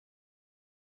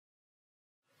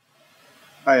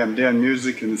Hi, I'm Dan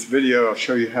Music. In this video I'll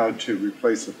show you how to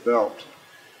replace a belt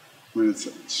when it's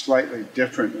slightly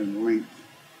different in length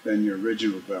than your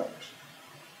original belt.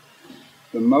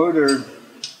 The motor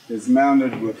is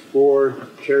mounted with 4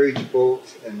 carriage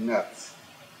bolts and nuts.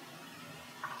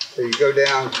 So you go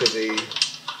down to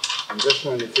and this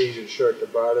one it's easy to show at the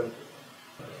bottom.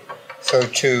 So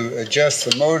to adjust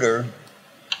the motor,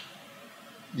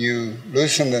 you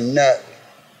loosen the nut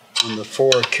on the 4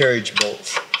 carriage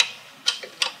bolts.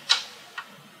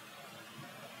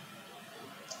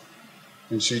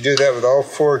 And so you do that with all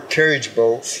 4 carriage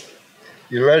bolts.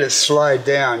 You let it slide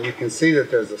down. You can see that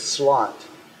there's a slot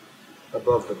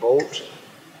above the bolt.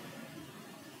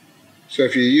 So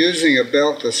if you're using a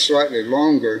belt that's slightly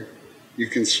longer, you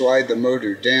can slide the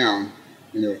motor down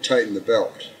and it'll tighten the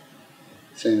belt,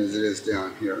 same as it is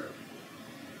down here.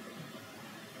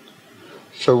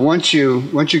 So once you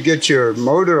get your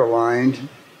motor aligned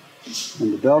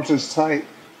and the belt is tight,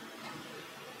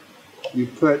 you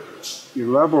put your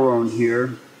level on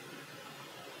here,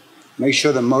 make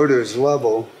sure the motor is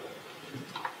level,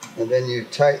 and then you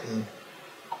tighten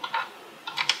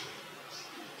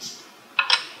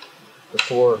the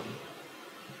 4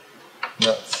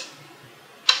 nuts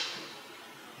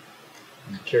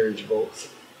and carriage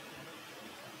bolts.